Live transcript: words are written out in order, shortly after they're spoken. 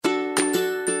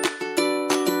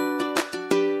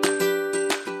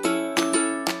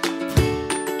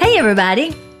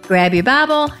everybody, grab your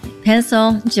Bible,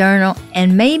 pencil, journal,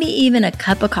 and maybe even a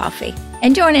cup of coffee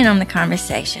and join in on the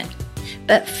conversation.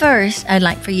 But first, I'd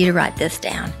like for you to write this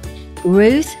down.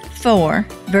 Ruth 4,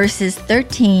 verses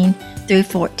 13 through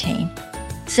 14.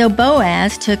 So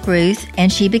Boaz took Ruth,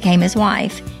 and she became his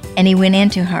wife, and he went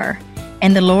into her.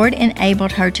 And the Lord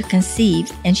enabled her to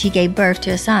conceive, and she gave birth to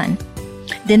a son.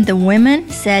 Then the women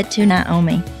said to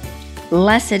Naomi,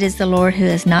 "Blessed is the Lord who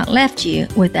has not left you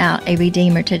without a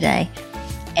redeemer today,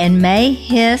 and may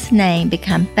his name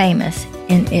become famous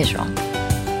in Israel."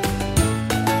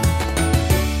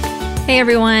 Hey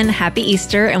everyone, happy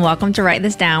Easter and welcome to Write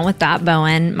This Down with Dot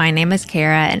Bowen. My name is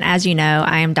Kara, and as you know,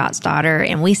 I am Dot's daughter,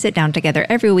 and we sit down together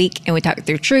every week and we talk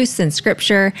through truths and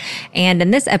scripture. And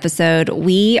in this episode,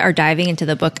 we are diving into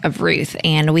the book of Ruth,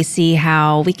 and we see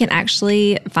how we can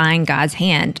actually find God's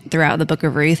hand throughout the book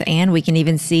of Ruth, and we can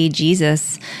even see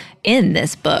Jesus in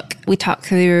this book. We talk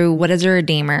through what is a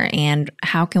redeemer and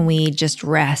how can we just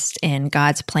rest in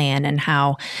God's plan and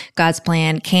how God's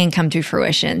plan can come to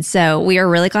fruition. So we are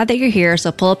really glad that you're here.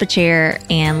 So pull up a chair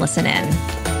and listen in.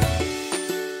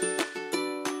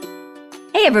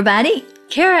 Hey everybody,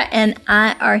 Kara and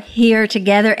I are here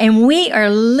together, and we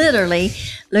are literally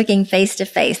looking face to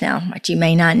face. Now, what you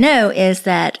may not know is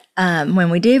that when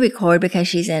we do record, because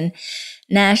she's in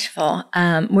Nashville,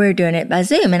 we're doing it by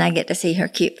Zoom, and I get to see her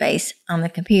cute face on the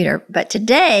computer. But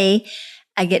today,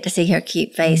 I get to see her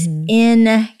cute face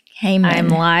in Cayman. I'm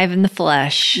live in the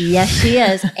flesh. Yes, she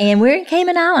is. And we're in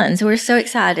Cayman Islands. We're so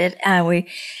excited. We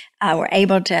were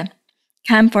able to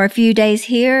come for a few days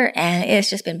here, and it's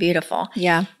just been beautiful.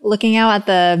 Yeah, looking out at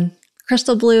the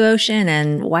crystal blue ocean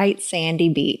and white sandy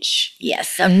beach. Yes.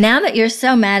 So now that you're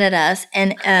so mad at us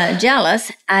and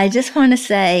jealous, I just want to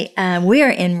say we are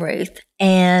in Ruth.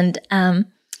 And,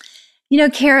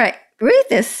 Kara,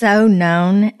 Ruth is so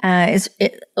known. A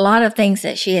lot of things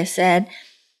that she has said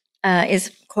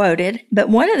is quoted. But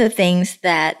one of the things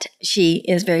that she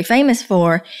is very famous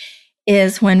for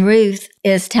is when Ruth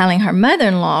is telling her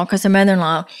mother-in-law, because her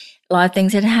mother-in-law, a lot of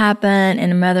things had happened,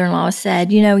 and her mother-in-law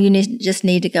said, you just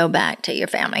need to go back to your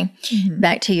family,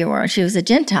 back to your world. She was a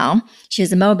Gentile. She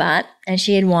was a Moabite, and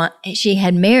she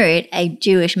had married a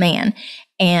Jewish man,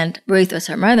 and Ruth was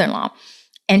her mother-in-law.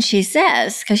 And she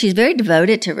says, because she's very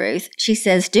devoted to Ruth, she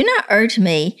says, "Do not urge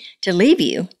me to leave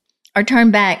you or turn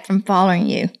back from following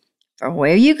you. For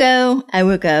where you go, I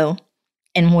will go,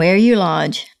 and where you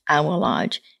lodge, I will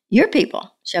lodge. Your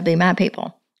people shall be my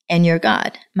people, and your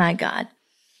God, my God."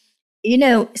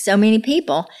 So many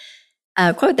people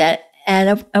quote that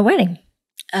at a wedding.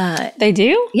 They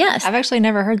do? Yes. I've actually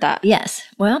never heard that. Yes.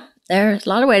 Well, there's a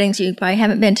lot of weddings you probably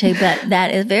haven't been to, but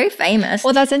that is very famous.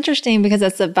 Well, that's interesting because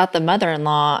it's about the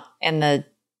mother-in-law and the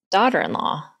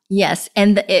daughter-in-law. Yes.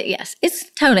 And it's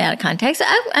totally out of context.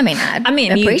 I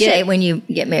appreciate when you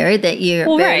get married that you're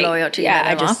very loyal to your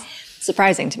mother-in-law.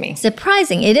 Surprising to me.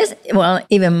 Surprising. It is. Well,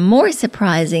 even more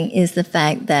surprising is the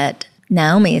fact that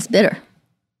Naomi is bitter.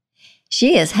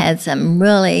 She has had some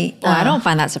really... Well, I don't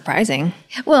find that surprising.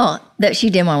 Well, that she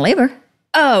didn't want to leave her.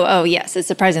 Oh, yes. It's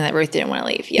surprising that Ruth didn't want to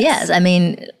leave. Yes. Have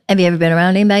you ever been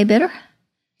around anybody bitter?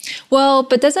 Well,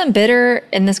 but doesn't bitter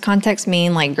in this context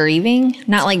mean like grieving?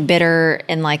 Not like bitter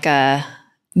in like a...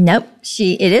 Nope.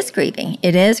 It is grieving.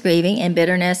 It is grieving, and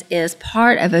bitterness is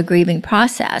part of a grieving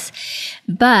process.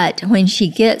 But when she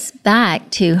gets back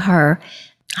to her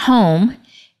home,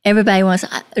 everybody wants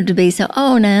to be so,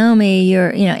 "Oh, Naomi,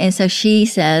 you're, and so she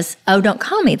says, "Oh, don't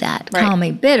call me that. Right. Call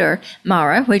me bitter,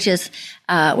 Mara," which is,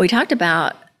 we talked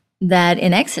about that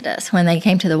in Exodus when they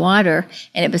came to the water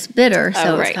and it was bitter,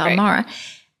 so it was called Mara.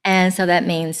 And so that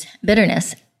means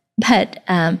bitterness. But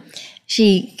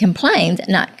she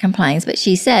but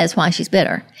she says why she's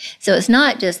bitter. So it's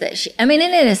not just that and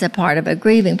it is a part of a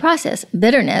grieving process.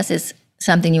 Bitterness is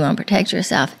something you want to protect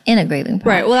yourself in a grieving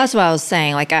process. Right. Well, that's what I was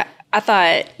saying. Like, I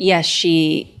thought, yes,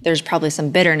 there's probably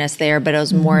some bitterness there, but it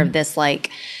was more of this like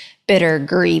bitter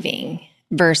grieving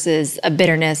versus a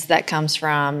bitterness that comes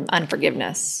from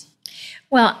unforgiveness.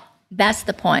 Well, that's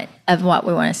the point of what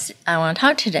I want to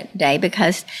talk to today,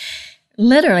 because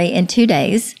literally in 2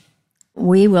 days,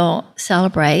 we will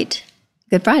celebrate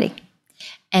Good Friday,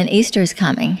 and Easter is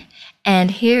coming.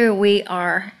 And here we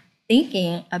are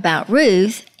thinking about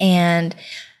Ruth and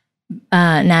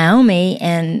Naomi,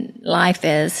 and life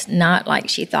is not like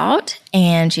she thought,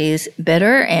 and she's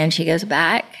bitter, and she goes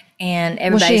back, and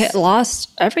everybody. She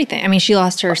lost everything. I mean, she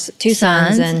lost her two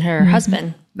sons and her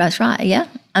husband. That's right. Yeah.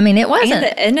 It wasn't.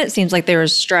 And it seems like there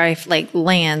was strife, like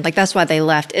land. Like that's why they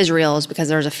left Israel, is because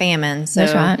there was a famine. So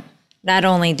that's right. Not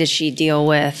only did she deal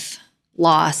with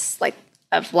loss, like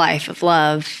of life, of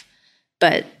love,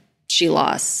 but she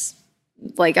lost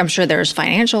like, I'm sure there's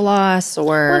financial loss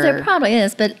or... Well, there probably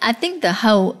is, but I think the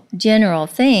whole general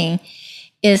thing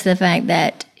is the fact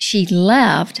that she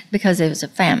left because it was a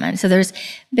famine. So there's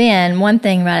been one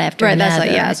thing right after another.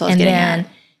 That's what I was getting at.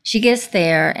 She gets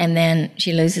there, and then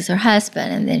she loses her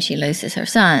husband, and then she loses her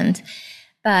sons.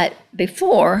 But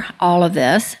before all of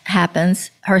this happens,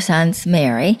 her sons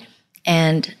marry,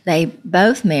 and they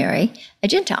both marry a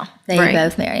Gentile. They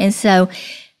both marry. And so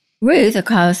Ruth, of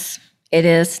course, it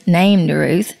is named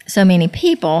Ruth. So many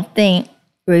people think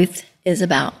Ruth is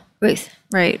about Ruth.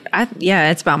 Right.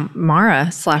 It's about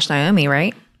Mara/Naomi,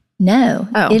 right? No,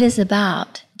 Oh. It is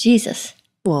about Jesus.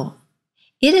 Well,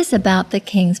 It is about the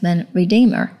kinsman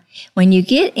redeemer. When you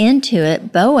get into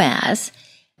it, Boaz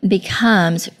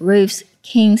becomes Ruth's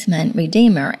kinsman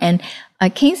redeemer. And a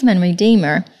kinsman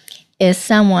redeemer is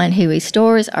someone who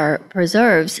restores or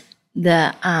preserves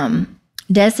the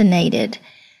designated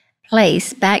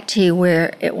place back to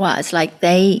where it was. Like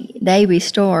they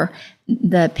restore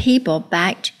the people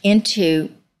back into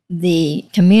the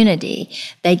community.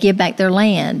 They give back their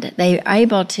land. They are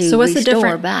able to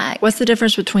restore back. What's the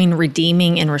difference between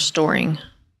redeeming and restoring?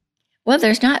 Well,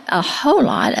 there's not a whole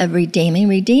lot of redeeming.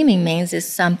 Redeeming means it's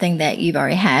something that you've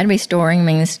already had. Restoring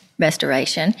means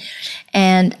restoration.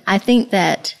 And I think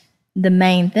that the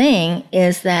main thing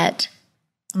is that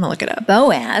I'm going to look it up.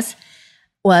 Boaz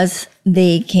was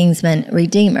the kinsman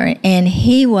redeemer, and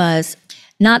he was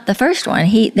not the first one.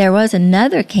 There was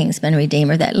another kinsman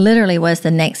redeemer that literally was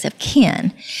the next of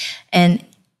kin. And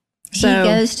he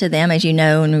goes to them, as you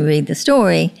know, when we read the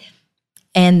story,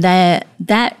 and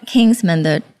that kinsman,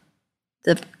 the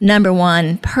number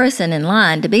one person in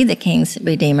line to be the king's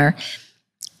redeemer,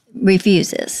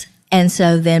 refuses. And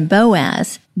so then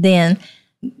Boaz then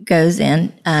goes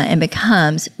in and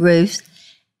becomes Ruth's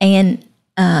and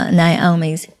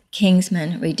Naomi's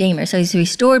kinsman redeemer. So he's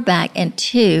restored back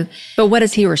into... But what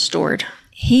is he restored?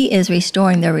 He is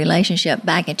restoring their relationship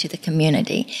back into the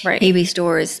community. Right. He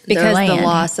restores because their land. The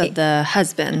loss of the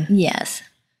husband. Yes.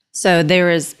 So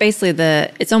there is basically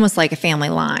it's almost like a family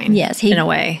line. Yes. In a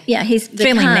way. Yeah. He's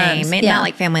family name. Not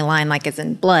like family line like it's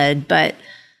in blood, but...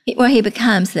 he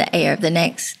becomes the heir of the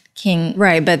next king.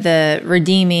 Right. But the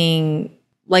redeeming,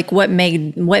 like what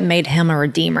made him a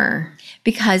redeemer?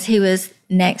 Because he was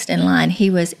next in line. He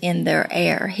was in their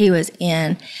heir. He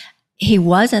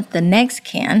wasn't the next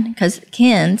kin, because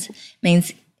kins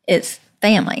means it's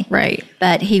family. Right.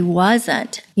 But he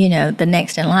wasn't, the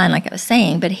next in line, like I was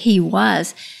saying, but he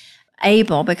was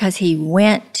able, because he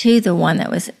went to the one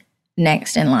that was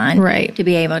next in line, right, to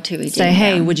be able to redeem. Say,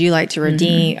 hey, would you like to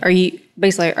redeem?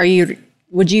 Mm-hmm.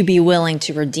 Would you be willing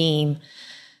to redeem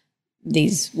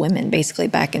these women basically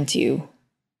back into...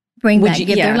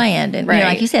 give their land. And right.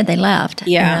 Like you said, they left.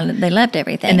 Yeah. They left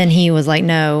everything. And then he was like,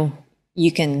 no,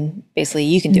 you can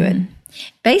do it.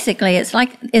 Basically,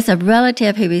 it's a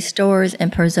relative who restores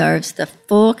and preserves the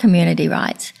full community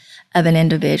rights of an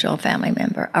individual family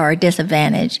member or a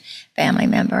disadvantaged family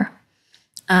member.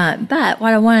 But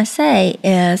what I want to say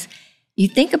is, you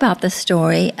think about the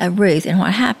story of Ruth and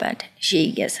what happened.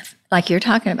 She gets, like you're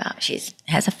talking about, she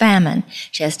has a famine.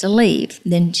 She has to leave.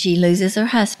 Then she loses her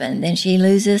husband. Then she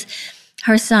loses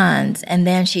her sons. And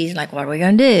then she's like, what are we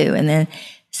going to do? And then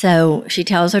so she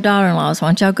tells her daughter-in-laws, why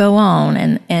don't y'all go on?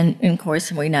 And of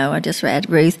course, we know, I just read,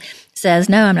 Ruth says,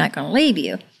 no, I'm not going to leave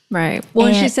you. Right. Well,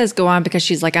 and she says go on because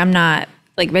she's like, I'm not,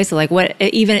 like basically like what,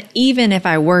 even if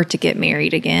I were to get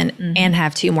married again mm-hmm. and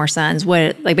have two more sons,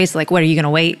 what are you going to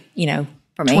wait,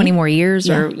 for 20 more years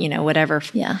or, whatever.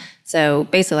 Yeah. So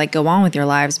basically like go on with your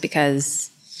lives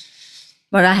because.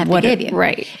 What I have to give you.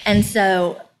 Right. And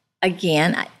so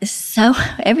again,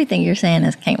 everything you're saying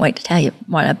is, can't wait to tell you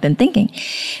what I've been thinking,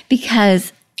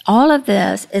 because all of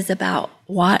this is about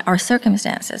what our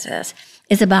circumstances is.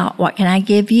 It's about what can I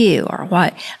give you, or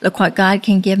look what God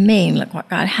can give me, and look what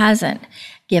God hasn't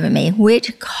given me,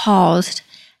 which caused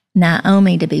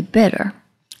Naomi to be bitter.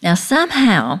 Now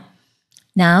somehow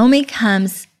Naomi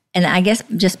comes, and I guess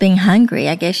just being hungry,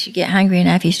 I guess you get hungry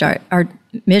enough, are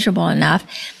miserable enough,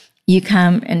 you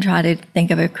come and try to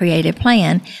think of a creative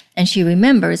plan, and she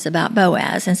remembers about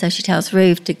Boaz, and so she tells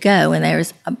Ruth to go, and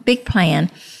there's a big plan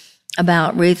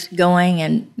about Ruth going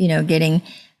and, getting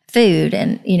food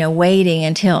and, waiting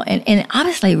until, and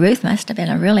obviously Ruth must have been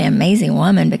a really amazing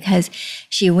woman, because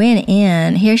she went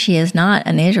in, here she is not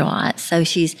an Israelite, so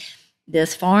she's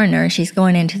this foreigner, she's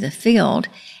going into the field,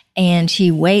 and she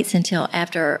waits until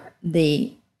after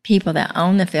the people that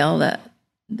own the field,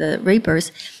 the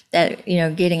reapers, that,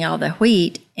 getting all the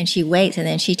wheat, and she waits, and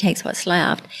then she takes what's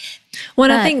left.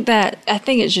 Well, I think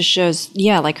it just shows,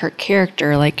 like her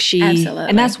character, like she, Absolutely.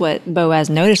 and that's what Boaz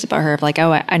noticed about her. Like,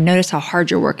 oh, I noticed how hard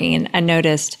you're working, and I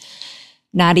noticed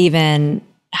not even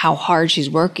how hard she's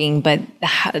working, but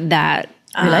that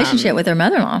relationship with her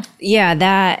mother-in-law. Yeah,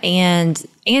 that, and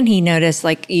he noticed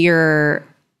like you're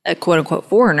a quote unquote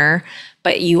foreigner,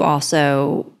 but you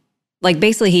also, like,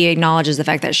 basically he acknowledges the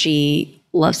fact that she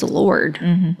loves the Lord.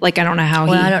 Like, I don't know how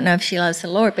I don't know if she loves the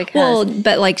Lord because... Well,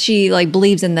 but like she like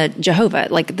believes in the Jehovah,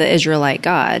 like the Israelite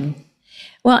God.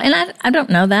 Well, and I don't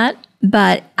know that,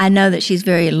 but I know that she's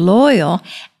very loyal,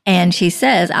 and she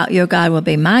says, your God will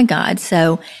be my God.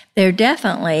 So there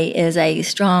definitely is a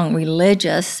strong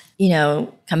religious,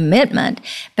 commitment,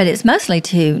 but it's mostly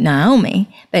to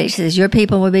Naomi. But it says, your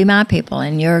people will be my people,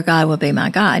 and your God will be my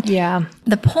God. Yeah.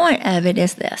 The point of it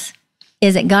is this,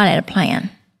 is that God had a plan.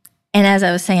 And as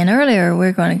I was saying earlier,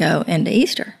 we're going to go into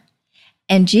Easter.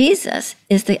 And Jesus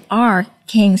is our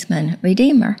kinsman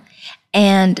redeemer.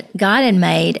 And God had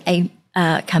made a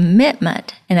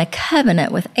commitment and a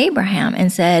covenant with Abraham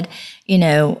and said,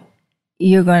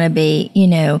 you're going to be,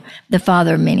 the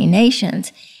father of many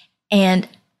nations. And,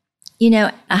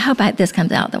 I hope this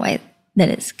comes out the way that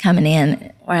it's coming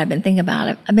in, or I've been thinking about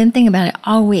it. I've been thinking about it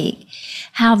all week,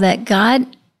 how that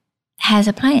God has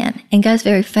a plan, and God's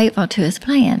very faithful to his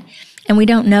plan. And we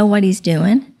don't know what he's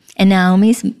doing. And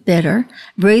Naomi's bitter.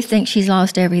 Ruth thinks she's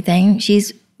lost everything.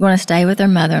 She's going to stay with her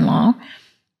mother-in-law.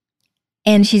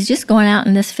 And she's just going out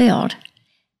in this field.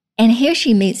 And here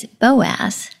she meets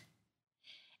Boaz.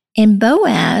 And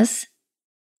Boaz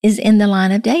is in the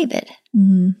line of David.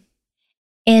 Mm-hmm.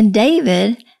 And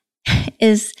David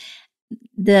is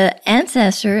the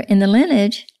ancestor in the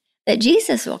lineage that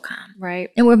Jesus will come. Right.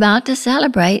 And we're about to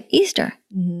celebrate Easter.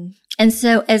 Mm-hmm. And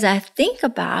so as I think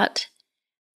about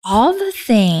all the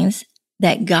things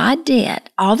that God did,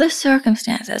 all the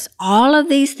circumstances, all of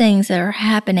these things that are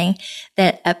happening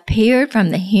that appeared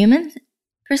from the human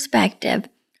perspective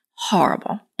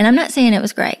horrible. And I'm not saying it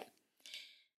was great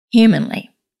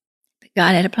humanly, but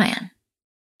God had a plan.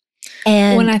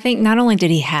 And when I think not only did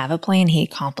he have a plan, he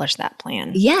accomplished that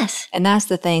plan. Yes. And that's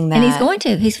the thing that... And he's going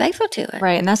to. He's faithful to it.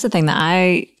 Right. And that's the thing that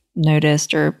I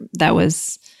noticed, or that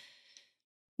was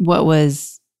what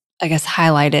was, I guess,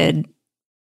 highlighted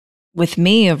with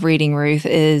me of reading Ruth,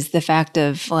 is the fact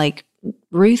of like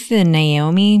Ruth and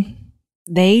Naomi,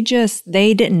 they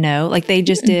didn't know, like they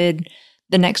just did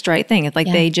the next right thing. It's like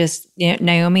they just,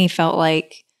 Naomi felt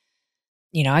like,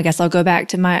 I guess I'll go back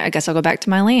to my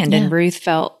land. Yeah. And Ruth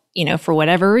felt, for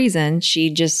whatever reason,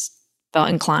 she just felt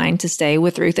inclined to stay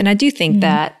with Ruth. And I do think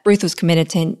that Ruth was committed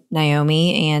to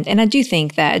Naomi. And I do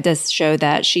think that it does show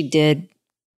that she did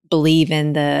believe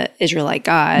in the Israelite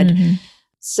God. Mm-hmm.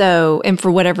 So, and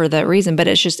for whatever that reason, but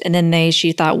it's just, and then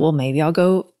she thought, well, maybe I'll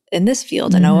go in this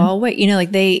field and I'll wait.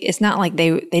 It's not like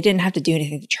they didn't have to do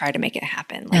anything to try to make it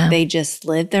happen. Like they just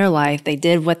lived their life. They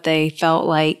did what they felt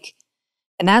like.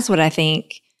 And that's what I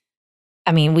think,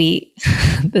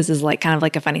 this is like kind of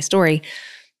like a funny story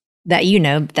that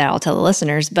that I'll tell the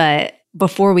listeners, but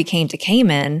before we came to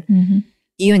Cayman,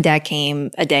 you and Dad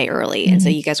came a day early. And so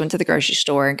you guys went to the grocery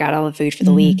store and got all the food for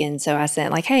the week. And so I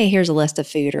sent like, hey, here's a list of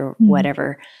food or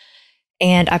whatever.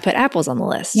 And I put apples on the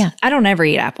list. Yeah. I don't ever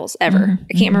eat apples, ever.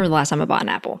 I can't remember the last time I bought an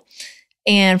apple.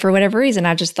 And for whatever reason,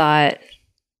 I just thought,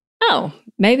 oh,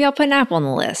 maybe I'll put an apple on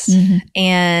the list.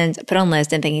 And put on the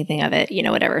list, didn't think anything of it,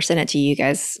 whatever. Sent it to you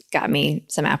guys, got me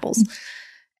some apples.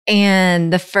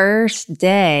 And the first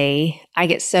day, I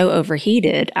get so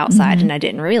overheated outside and I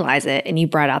didn't realize it. And you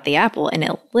brought out the apple and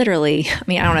it literally,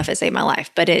 I don't know if it saved my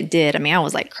life, but it did. I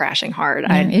was like crashing hard.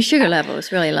 Your sugar level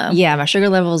was really low. Yeah, my sugar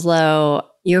level was low.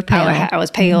 You were pale. I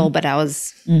was pale, but I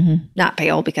was not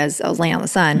pale because I was laying on the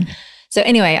sun. So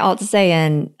anyway, all to say,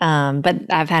 but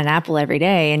I've had an apple every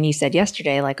day. And you said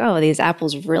yesterday, like, oh, these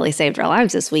apples really saved our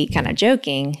lives this week, kind of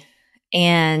joking.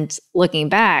 And looking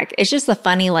back, it's just a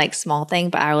funny, like, small thing.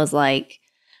 But I was like,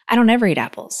 I don't ever eat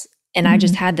apples. And I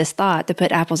just had this thought to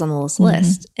put apples on the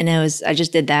list. And I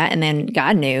just did that. And then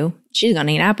God knew she's going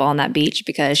to eat an apple on that beach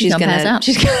because she's going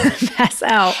to pass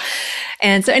out.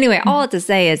 And so anyway, all to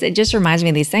say is it just reminds me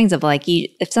of these things of like,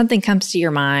 if something comes to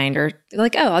your mind or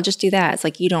like, oh, I'll just do that. It's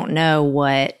like, you don't know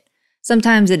what,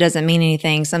 sometimes it doesn't mean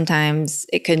anything. Sometimes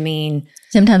it could mean.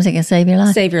 Sometimes it can save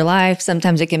your life.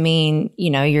 Sometimes it can mean,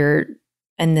 you're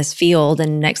in this field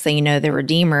and next thing you know, the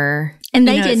Redeemer. And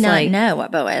they did not know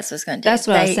what Boaz was going to do. That's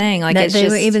what I was saying. Like they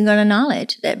were even going to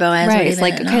acknowledge that Boaz would even it's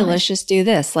like, okay, let's just do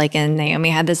this. Like, and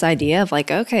Naomi had this idea of like,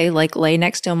 okay, like lay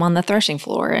next to him on the threshing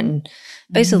floor and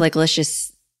basically like, let's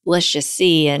just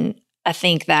see. And I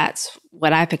think that's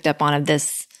what I picked up on of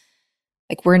this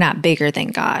like we're not bigger than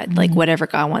God. Like whatever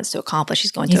God wants to accomplish,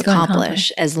 he's going to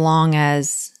accomplish, as long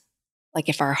as, like,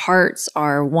 if our hearts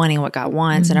are wanting what God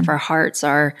wants, and if our hearts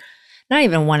are not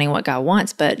even wanting what God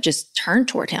wants, but just turn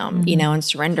toward him, and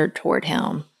surrendered toward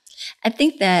him. I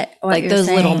think that like those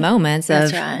little moments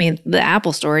of, I mean, the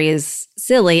apple story is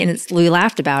silly and we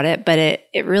laughed about it, but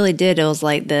it really did. It was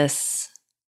like this.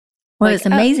 Well, it's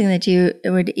amazing that you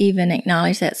would even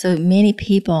acknowledge that so many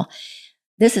people,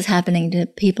 this is happening to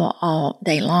people all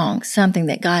day long, something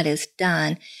that God has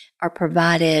done or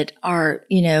provided or,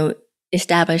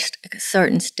 established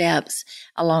certain steps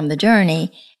along the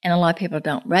journey. And a lot of people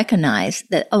don't recognize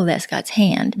that, oh, that's God's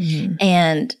hand.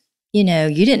 And, you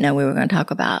didn't know we were going to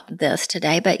talk about this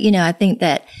today. But, I think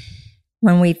that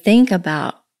when we think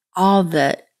about all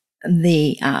the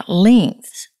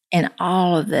lengths and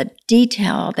all of the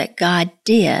detail that God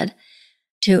did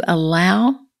to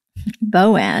allow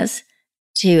Boaz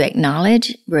to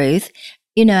acknowledge Ruth,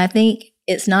 I think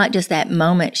it's not just that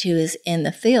moment she was in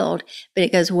the field, but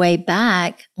it goes way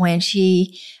back when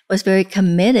she was very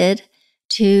committed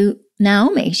to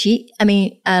Naomi.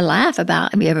 I laugh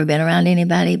about, have you ever been around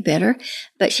anybody bitter?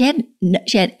 But she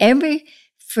had every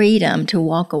freedom to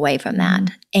walk away from that.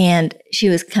 And she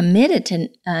was committed to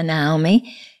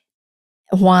Naomi.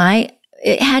 Why?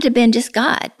 It had to have been just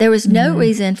God. There was no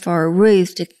reason for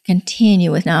Ruth to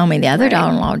continue with Naomi. The other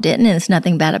daughter-in-law didn't, and it's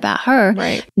nothing bad about her.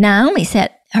 Right. Naomi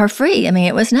set her free. I mean,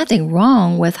 it was nothing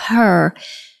wrong with her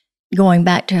going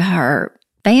back to her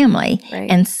family. Right.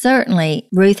 And certainly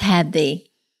Ruth had the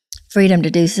freedom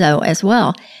to do so as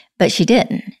well, but she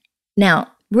didn't. Now,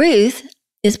 Ruth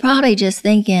is probably just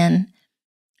thinking,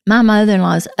 my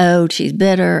mother-in-law is old, she's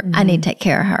bitter, I need to take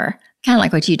care of her. Kind of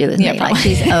like what you do with me, like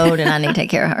she's old and I need to take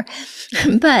care of her.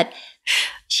 But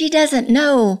she doesn't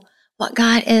know what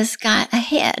God has got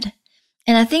ahead.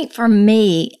 And I think for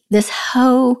me, this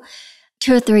whole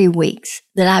 2 or 3 weeks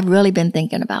that I've really been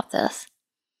thinking about this,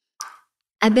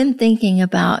 I've been thinking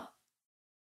about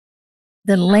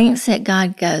the lengths that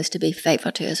God goes to be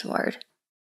faithful to his word.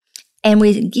 And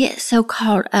we get so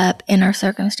caught up in our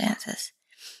circumstances.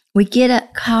 We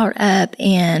get caught up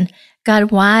in,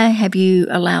 God, why have you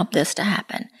allowed this to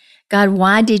happen? God,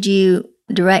 why did you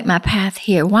direct my path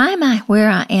here? Why am I where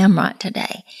I am right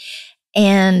today?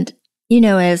 And,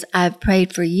 as I've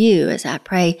prayed for you, as I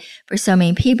pray for so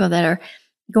many people that are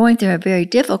going through a very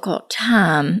difficult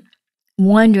time,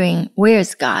 wondering,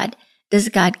 where's God? Does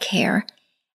God care?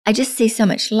 I just see so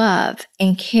much love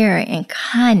and care and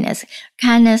kindness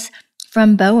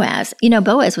from Boaz.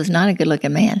 Boaz was not a good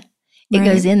looking man. It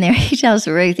goes in there. He tells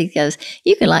Ruth, he goes,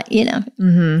 you could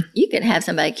you could have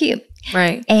somebody cute.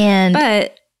 Right.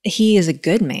 But he is a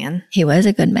good man. He was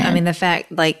a good man. I mean, the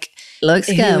fact, looks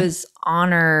he good. was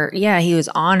he was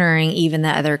honoring even the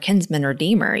other kinsman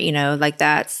redeemer,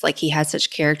 that's like he had such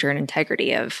character and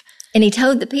integrity of. And he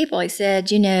told the people, he said,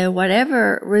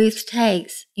 whatever Ruth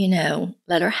takes,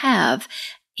 let her have.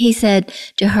 He said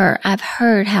to her, I've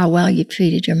heard how well you've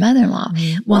treated your mother-in-law.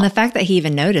 Well, the fact that he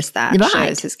even noticed that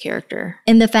shows his character.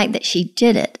 And the fact that she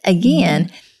did it.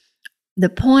 Again, the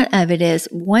point of it is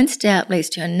one step leads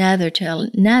to another.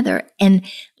 And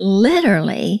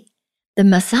literally, the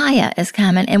Messiah is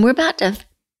coming. And we're about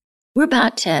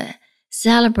to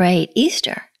celebrate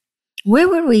Easter. Where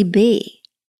would we be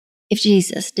if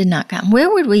Jesus did not come?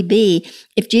 Where would we be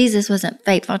if Jesus wasn't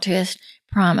faithful to his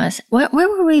promise? Where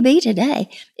would we be today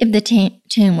if the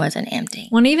tomb wasn't empty?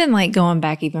 Well, even going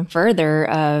back even further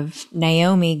of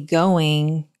Naomi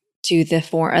going to the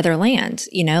 4 other lands,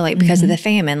 because of the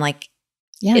famine,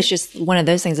 it's just one of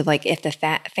those things of if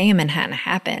the famine hadn't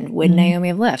happened, would Naomi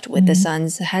have left? Would the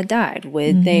sons had died?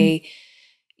 Would they,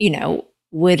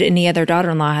 would any other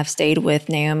daughter-in-law have stayed with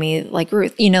Naomi like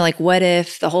Ruth? What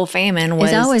if the whole famine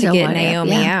was to get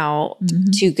Naomi out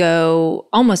to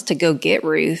go get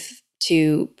Ruth?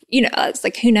 To,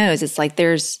 it's who knows? It's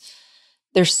there's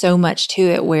so much to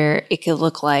it where it could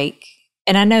look like,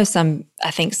 and I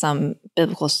think some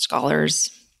biblical scholars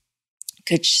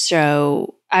could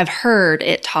show, I've heard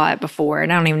it taught before,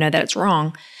 and I don't even know that it's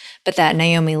wrong, but that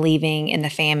Naomi leaving in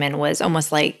the famine was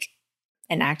almost like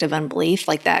an act of unbelief,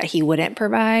 like that he wouldn't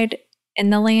provide in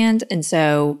the land. And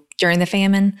so during the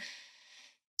famine,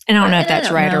 and I don't know if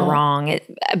that's right or wrong,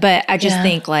 but I just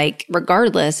think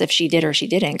regardless if she did or she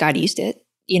didn't, God used it,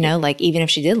 even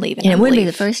if she did leave. And it wouldn't be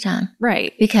the first time.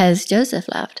 Right. Because Joseph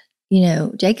left,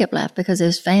 Jacob left because there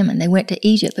was famine. They went to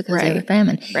Egypt because there was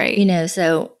famine. Right.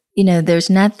 So, there's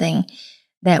nothing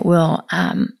that will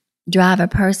drive a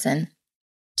person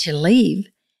to leave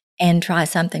and try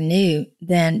something new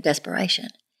than desperation.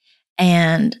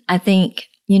 And I think,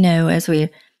 as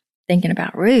we're thinking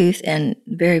about Ruth in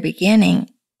the very beginning,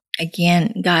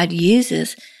 again, God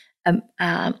uses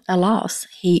a loss.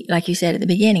 Like you said at the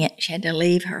beginning, she had to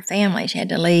leave her family. She had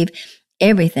to leave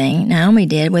everything. Naomi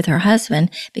did with her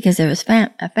husband because there was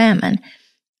a famine.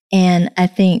 And I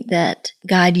think that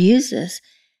God uses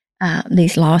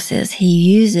these losses. He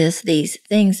uses these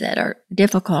things that are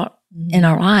difficult in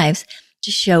our lives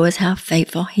to show us how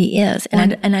faithful He is.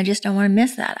 And I just don't want to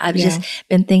miss that. I've just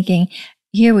been thinking,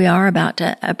 here we are about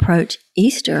to approach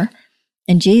Easter,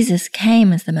 and Jesus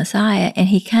came as the Messiah, and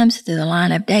He comes through the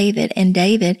line of David. And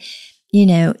David,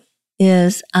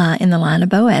 is in the line of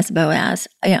Boaz,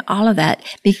 all of that,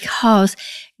 because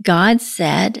God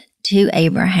said to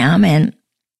Abraham, and,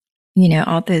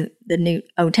 all through the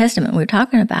Old Testament, we're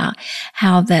talking about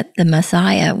how that the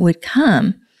Messiah would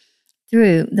come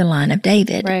through the line of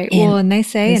David. Right. And they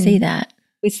say, see that.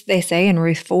 They say in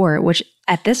Ruth 4, which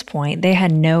at this point, they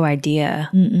had no idea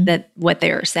that what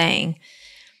they were saying.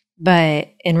 But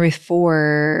in Ruth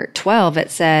 4:12, it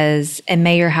says, "And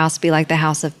may your house be like the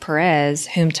house of Perez,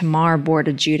 whom Tamar bore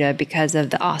to Judah because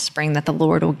of the offspring that the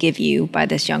Lord will give you by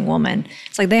this young woman."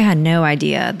 It's like they had no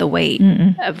idea the weight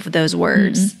of those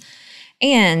words.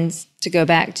 And to go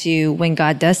back to when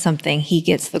God does something, He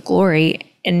gets the glory.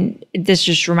 And this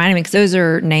just reminded me, because those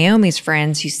are Naomi's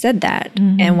friends who said that.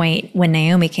 And when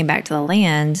Naomi came back to the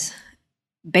land,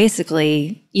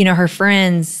 basically, her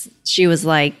friends, she was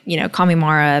like, call me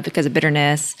Mara because of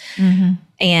bitterness.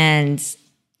 And,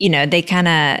 they kind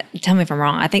of, tell me if I'm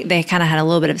wrong, I think they kind of had a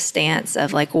little bit of a stance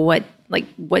of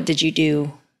what did you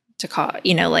do to cause,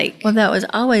 Well, that was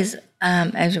always,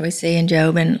 as we see in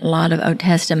Job and a lot of Old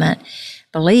Testament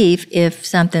belief, if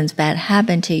something's bad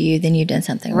happened to you, then you've done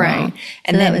something wrong.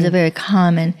 And that was a very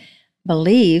common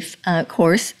belief. Of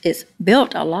course, it's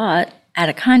built a lot out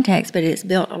of context, but it's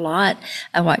built a lot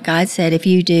of what God said. If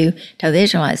you do, tell the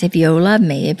Israelites, if you love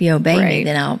me, if you obey me,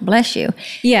 then I'll bless you.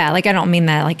 Yeah, I don't mean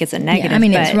that like it's a negative.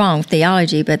 It's wrong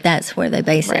theology, but that's where they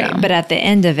base it on. But at the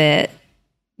end of it,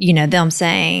 them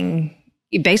saying,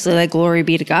 basically, like, glory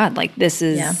be to God. Like, this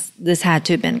had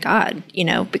to have been God,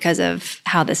 because of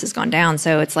how this has gone down.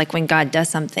 So it's like when God does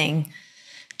something,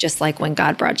 just like when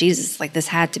God brought Jesus, like, this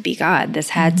had to be God.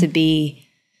 This had to be,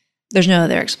 there's no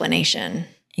other explanation.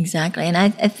 Exactly. And I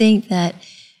think that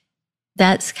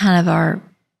that's kind of our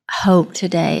hope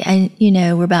today. And,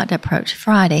 we're about to approach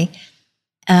Friday,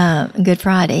 Good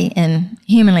Friday. And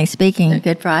humanly speaking,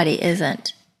 Good Friday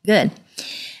isn't good.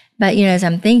 But, as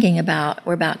I'm thinking about,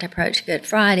 we're about to approach Good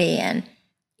Friday, and,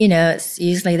 it's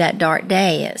usually that dark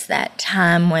day. It's that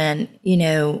time when,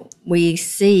 we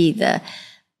see the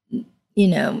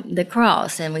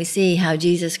cross, and we see how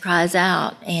Jesus cries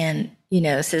out and,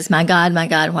 says, my God,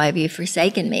 why have you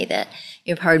forsaken me? That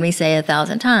you've heard me say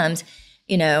 1,000 times.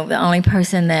 The only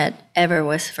person that ever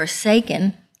was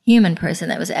forsaken, human person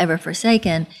that was ever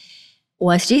forsaken,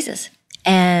 was Jesus.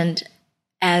 And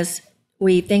as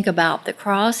we think about the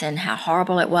cross and how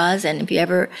horrible it was, and if you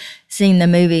ever seen the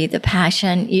movie The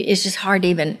Passion, it's just hard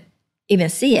to even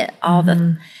see it. All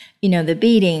the, the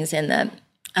beatings and the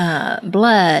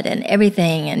blood and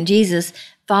everything, and Jesus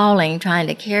falling, trying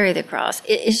to carry the cross.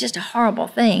 It's just a horrible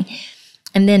thing.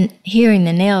 And then hearing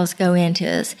the nails go into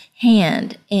his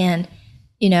hand. And,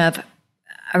 if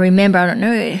I remember, I don't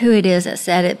know who it is that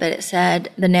said it, but it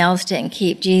said the nails didn't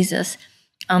keep Jesus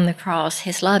on the cross.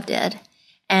 His love did.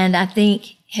 And I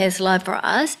think his love for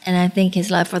us, and I think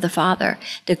his love for the Father,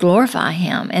 to glorify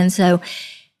him. And so,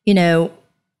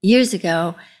 years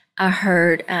ago, I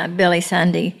heard Billy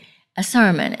Sunday, a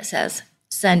sermon. It says,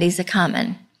 Sunday's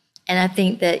a-coming. And I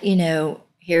think that,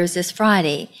 here's this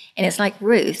Friday, and it's like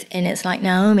Ruth, and it's like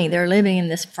Naomi. They're living in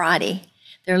this Friday.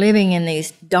 They're living in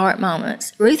these dark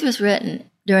moments. Ruth was written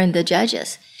during the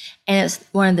Judges, and it's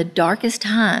one of the darkest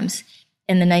times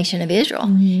in the nation of Israel.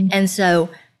 And so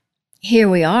here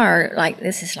we are, like,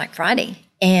 this is like Friday,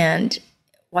 and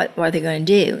what are they going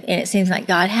to do? And it seems like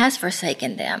God has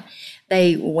forsaken them.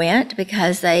 They went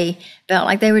because they felt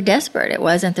like they were desperate. It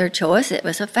wasn't their choice. It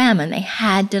was a famine. They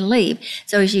had to leave.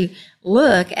 So as you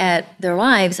look at their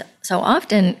lives, so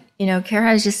often, Kara,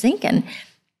 I was just thinking,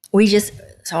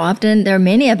 so often there are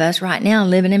many of us right now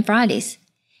living in Fridays.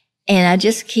 And I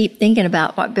just keep thinking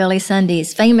about what Billy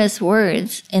Sunday's famous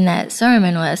words in that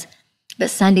sermon was, but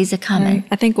Sundays are coming.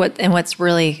 I think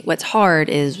what's hard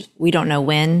is we don't know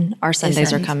when our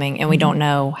Sundays are coming, and we don't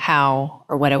know how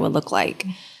or what it would look like.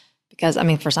 Because,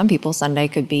 for some people, Sunday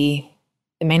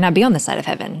it may not be on the side of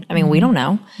heaven. We don't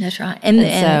know. That's right. And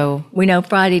so we know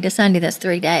Friday to Sunday, that's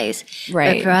 3 days.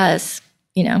 Right. But for us,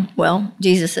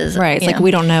 Jesus is. Right. It's like we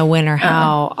don't know when or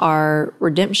how our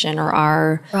redemption or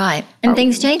our. Right. And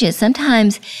things change.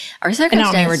 Sometimes our circumstances. And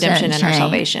I don't mean redemption in our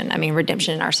salvation. I mean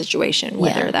redemption in our situation,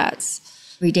 whether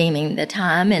that's redeeming the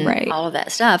time and Right. all of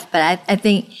that stuff. But I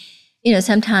think,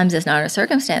 sometimes it's not our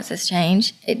circumstances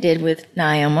change. It did with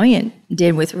Naomi and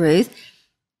did with Ruth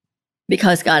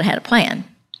because God had a plan.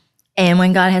 And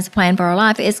when God has a plan for our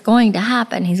life, it's going to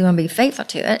happen. He's going to be faithful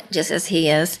to it, just as he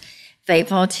is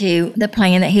faithful to the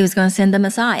plan that he was going to send the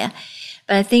Messiah.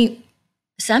 But I think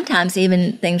sometimes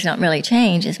even things don't really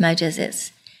change as much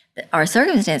as our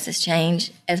circumstances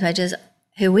change as much as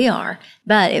who we are.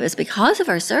 But it was because of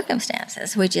our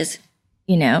circumstances, which is,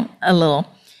 a little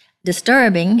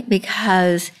disturbing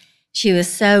because she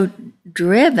was so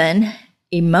driven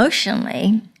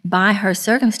emotionally by her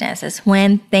circumstances.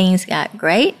 When things got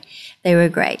great, they were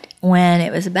great. When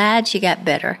it was bad, she got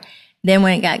bitter. Then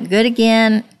when it got good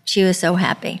again, she was so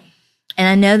happy. And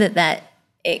I know that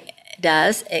it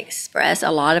does express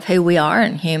a lot of who we are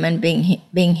and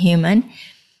being human.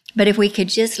 But if we could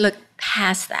just look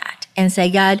past that and say,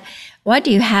 God, what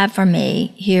do you have for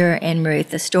me here in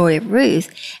Ruth, the story of Ruth?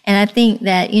 And I think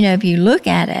that, if you look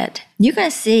at it, you're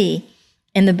going to see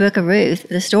in the book of Ruth,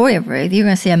 the story of Ruth, you're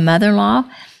going to see a mother-in-law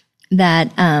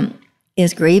that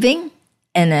is grieving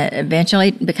and that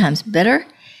eventually becomes bitter.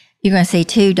 You're going to see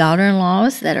two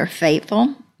daughter-in-laws that are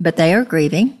faithful, but they are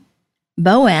grieving.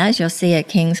 Boaz, you'll see a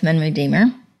kinsman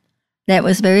redeemer that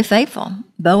was very faithful.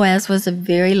 Boaz was a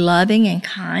very loving and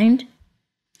kind,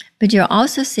 but you'll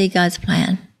also see God's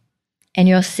plan. And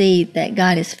you'll see that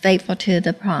God is faithful to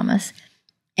the promise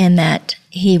and that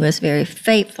he was very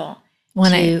faithful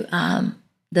to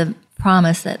the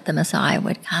promise that the Messiah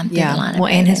would come through the line of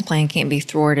David. And his plan can't be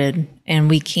thwarted, and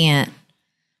we can't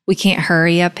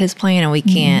hurry up his plan, and we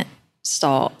can't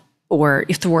stall or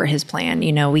thwart his plan.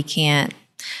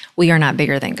 We are not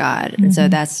bigger than God. And so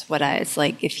that's what it's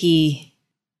like,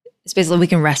 it's basically, we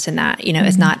can rest in that,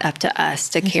 it's not up to us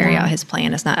to carry out his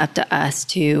plan. It's not up to us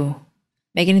to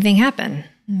make anything happen.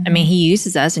 I mean, he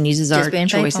uses us and uses our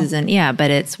choices faithful.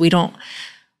 But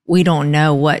we don't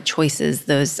know what choices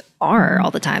those are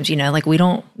all the times, we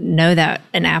don't know that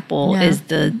an apple is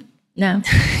gonna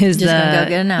go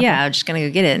get an apple. Yeah, I'm just gonna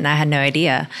go get it. And I had no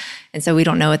idea. And so we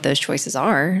don't know what those choices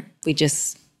are. We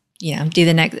just, do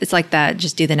the next, it's like that,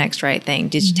 just do the next right thing.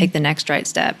 Just take the next right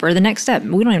step or the next step.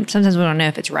 Sometimes we don't know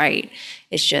if it's right.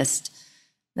 It's just,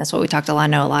 that's what we talked a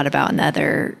lot about in the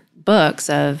other books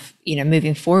of,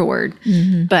 moving forward.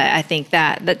 But I think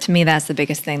that to me, that's the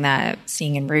biggest thing that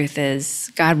seeing in Ruth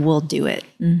is God will do it.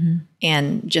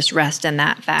 And just rest in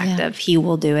that fact of he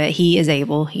will do it. He is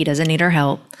able. He doesn't need our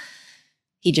help.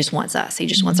 He just wants us. He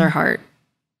just wants our heart.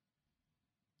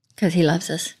 Because he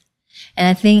loves us. And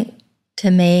I think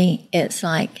to me, it's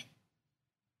like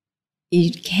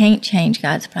you can't change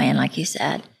God's plan, like you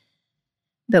said,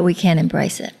 but we can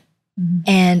embrace it.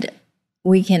 And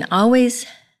we can always,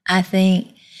 I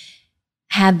think,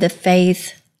 have the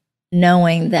faith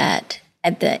knowing that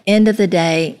at the end of the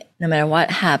day, no matter what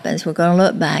happens, we're going to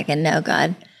look back and know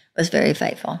God was very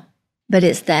faithful. But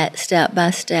it's that step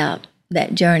by step,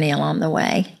 that journey along the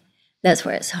way, that's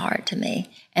where it's hard to me.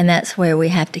 And that's where we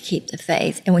have to keep the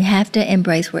faith. And we have to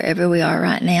embrace wherever we are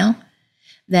right now,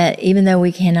 that even though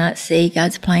we cannot see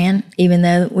God's plan, even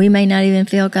though we may not even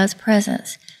feel God's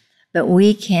presence, but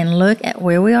we can look at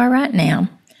where we are right now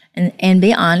and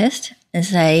be honest and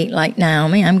say, like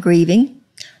Naomi, I'm grieving.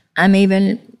 I'm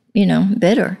even,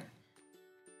 bitter.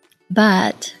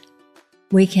 But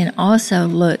we can also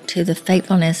look to the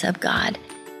faithfulness of God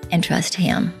and trust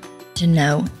him to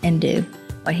know and do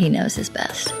what he knows is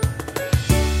best.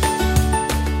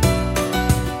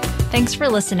 Thanks for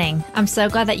listening. I'm so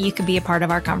glad that you could be a part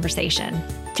of our conversation.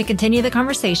 To continue the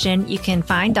conversation, you can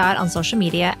find Dot on social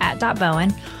media at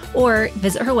 .bowen or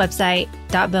visit her website,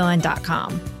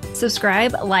 .bowen.com.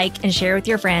 Subscribe, like, and share with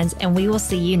your friends, and we will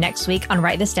see you next week on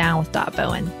Write This Down with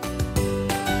Bowen.